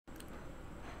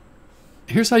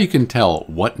Here's how you can tell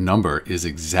what number is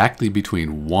exactly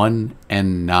between 1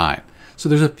 and 9. So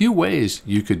there's a few ways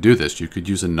you could do this. You could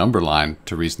use a number line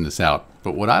to reason this out.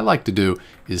 But what I like to do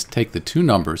is take the two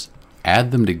numbers,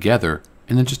 add them together,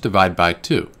 and then just divide by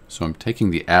 2. So I'm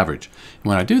taking the average. And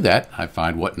when I do that, I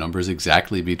find what number is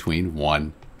exactly between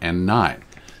 1 and 9.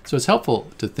 So it's helpful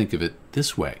to think of it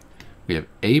this way. We have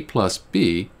a plus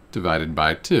b divided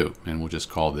by 2. And we'll just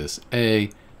call this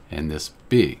a and this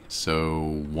b. So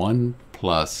 1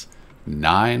 plus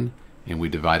 9, and we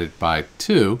divide it by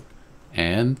 2.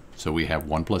 And so we have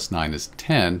 1 plus 9 is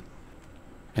 10.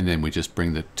 And then we just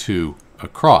bring the 2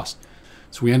 across.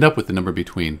 So we end up with the number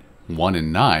between 1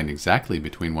 and 9, exactly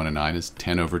between 1 and 9, is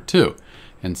 10 over 2.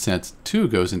 And since 2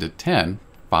 goes into 10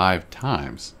 5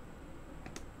 times,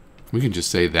 we can just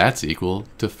say that's equal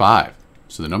to 5.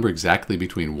 So the number exactly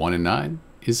between 1 and 9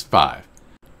 is 5.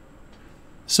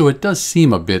 So it does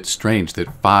seem a bit strange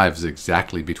that 5 is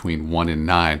exactly between 1 and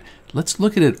 9. Let's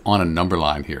look at it on a number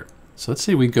line here. So let's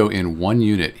say we go in 1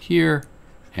 unit here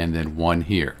and then 1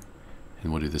 here.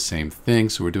 And we'll do the same thing.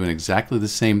 So we're doing exactly the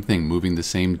same thing, moving the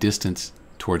same distance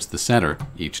towards the center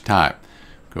each time.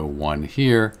 Go 1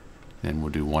 here, then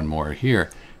we'll do 1 more here.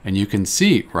 And you can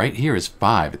see right here is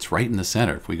 5. It's right in the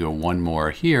center. If we go 1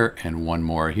 more here and 1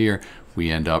 more here, we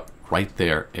end up right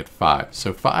there at 5.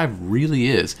 So 5 really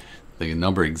is the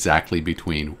number exactly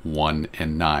between 1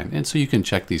 and 9. And so you can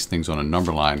check these things on a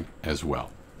number line as well.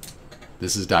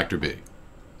 This is Dr. B.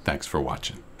 Thanks for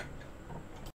watching.